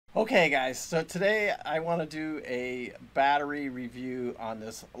Okay guys, so today I want to do a battery review on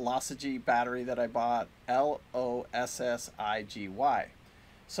this Lossigy battery that I bought, Lossigy.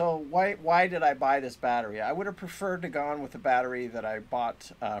 So why did I buy this battery? I would have preferred to gone with the battery that I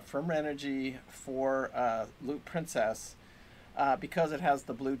bought from Energy for Loop Princess because it has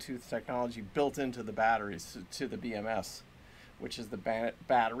the Bluetooth technology built into the batteries to the BMS, which is the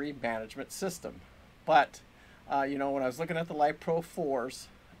battery management system. But when I was looking at the LiFePO4s,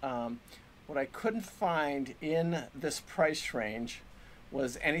 what I couldn't find in this price range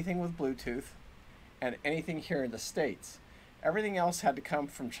was anything with Bluetooth and anything here in the States. Everything else had to come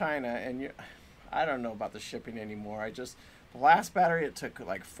from China, and I don't know about the shipping anymore. The last battery, it took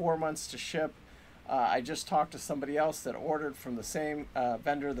like 4 months to ship. I just talked to somebody else that ordered from the same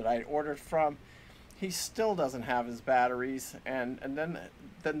vendor that I ordered from. He still doesn't have his batteries, and then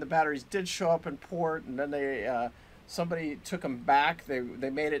the batteries did show up in port, and then somebody took them back. They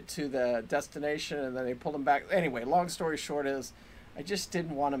made it to the destination, and then they pulled them back. Anyway, long story short is I just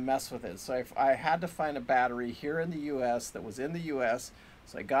didn't want to mess with it. So I had to find a battery here in the U.S. that was in the U.S.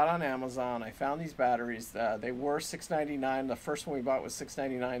 So I got on Amazon. I found these batteries. They were $6.99. The first one we bought was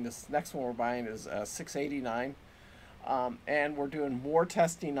 $6.99. This next one we're buying is $6.89. And we're doing more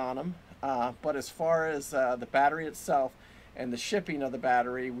testing on them. But as far as the battery itself and the shipping of the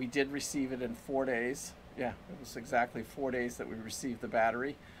battery, we did receive it in 4 days. Yeah, it was exactly 4 days that we received the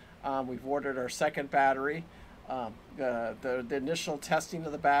battery. We've ordered our second battery. The initial testing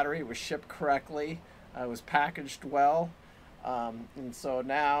of the battery was shipped correctly. It was packaged well. And so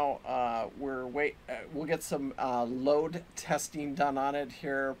now we'll get some load testing done on it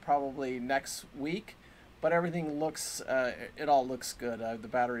here probably next week. But everything looks, it all looks good. The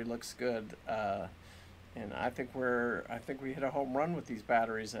battery looks good. And I think we hit a home run with these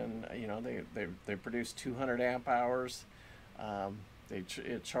batteries, and they produce 200 amp hours.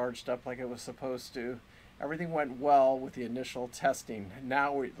 It charged up like it was supposed to. Everything went well with the initial testing.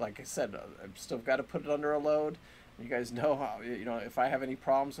 Now like I said, I've still got to put it under a load. You guys know how, if I have any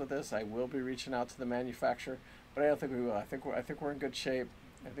problems with this, I will be reaching out to the manufacturer, but I don't think we will. I think we're in good shape.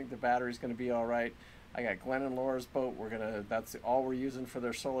 I think the battery's going to be all right. I got Glenn and Laura's boat. That's all we're using for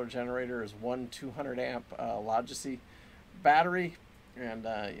their solar generator is one 200 amp Lossigy battery, and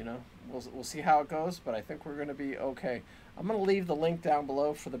we'll see how it goes. But I think we're going to be okay. I'm going to leave the link down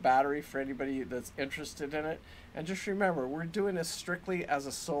below for the battery for anybody that's interested in it. And just remember, we're doing this strictly as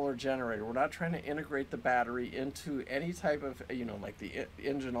a solar generator. We're not trying to integrate the battery into any type of like the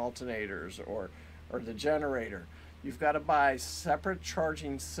engine alternators or the generator. You've got to buy separate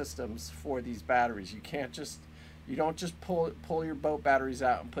charging systems for these batteries. You don't just pull your boat batteries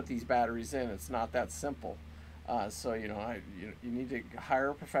out and put these batteries in. It's not that simple. So you need to hire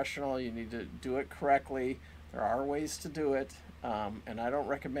a professional. You need to do it correctly. There are ways to do it, and I don't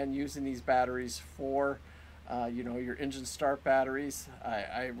recommend using these batteries for your engine start batteries.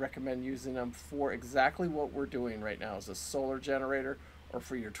 I recommend using them for exactly what we're doing right now as a solar generator or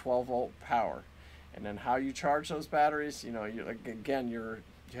for your 12-volt power. And then how you charge those batteries, you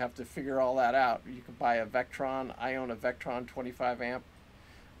have to figure all that out. You can buy a Victron. I own a Victron 25 amp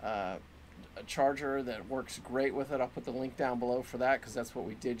charger that works great with it. I'll put the link down below for that because that's what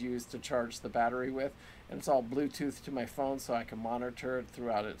we did use to charge the battery with. And it's all Bluetooth to my phone so I can monitor it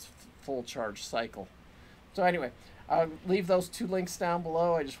throughout its full charge cycle. So anyway, I'll leave those two links down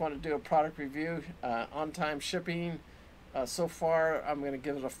below. I just want to do a product review, on-time shipping. So far, I'm going to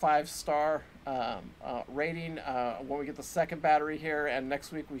give it a 5-star rating when we get the second battery here, and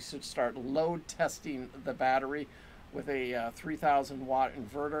next week we should start load testing the battery with a 3,000 watt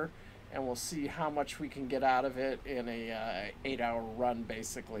inverter, and we'll see how much we can get out of it in a 8-hour run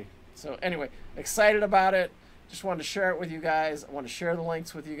basically. So anyway, excited about it. Just wanted to share it with you guys. I want to share the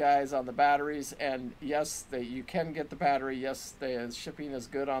links with you guys on the batteries, and yes, you can get the battery. Yes, the shipping is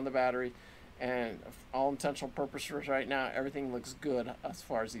good on the battery. And all intentional purposes right now, everything looks good as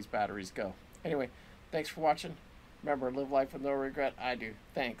far as these batteries go. Anyway, thanks for watching. Remember, live life with no regret. I do.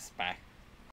 Thanks. Bye.